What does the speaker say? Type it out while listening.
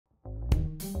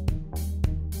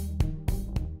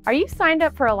Are you signed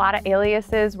up for a lot of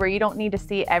aliases where you don't need to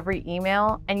see every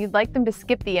email and you'd like them to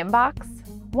skip the inbox?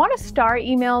 Want to star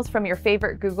emails from your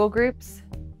favorite Google groups?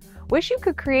 Wish you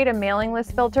could create a mailing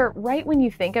list filter right when you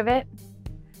think of it?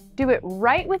 Do it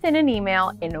right within an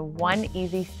email in one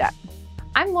easy step.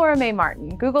 I'm Laura Mae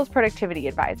Martin, Google's productivity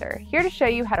advisor, here to show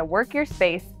you how to work your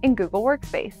space in Google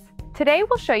Workspace. Today,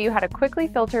 we'll show you how to quickly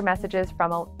filter messages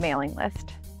from a mailing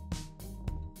list.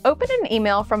 Open an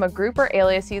email from a group or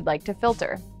alias you'd like to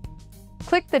filter.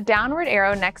 Click the downward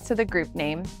arrow next to the group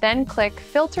name, then click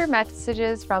Filter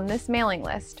Messages from this mailing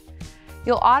list.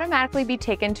 You'll automatically be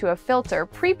taken to a filter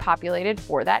pre-populated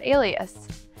for that alias.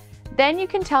 Then you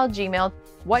can tell Gmail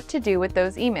what to do with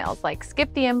those emails, like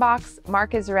skip the inbox,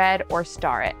 mark as read, or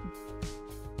star it.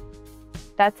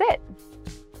 That's it.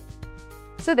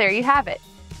 So there you have it.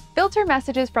 Filter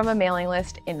messages from a mailing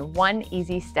list in one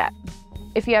easy step.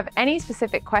 If you have any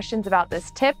specific questions about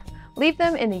this tip, leave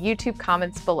them in the YouTube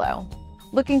comments below.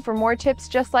 Looking for more tips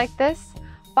just like this?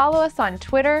 Follow us on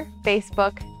Twitter,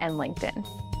 Facebook, and LinkedIn.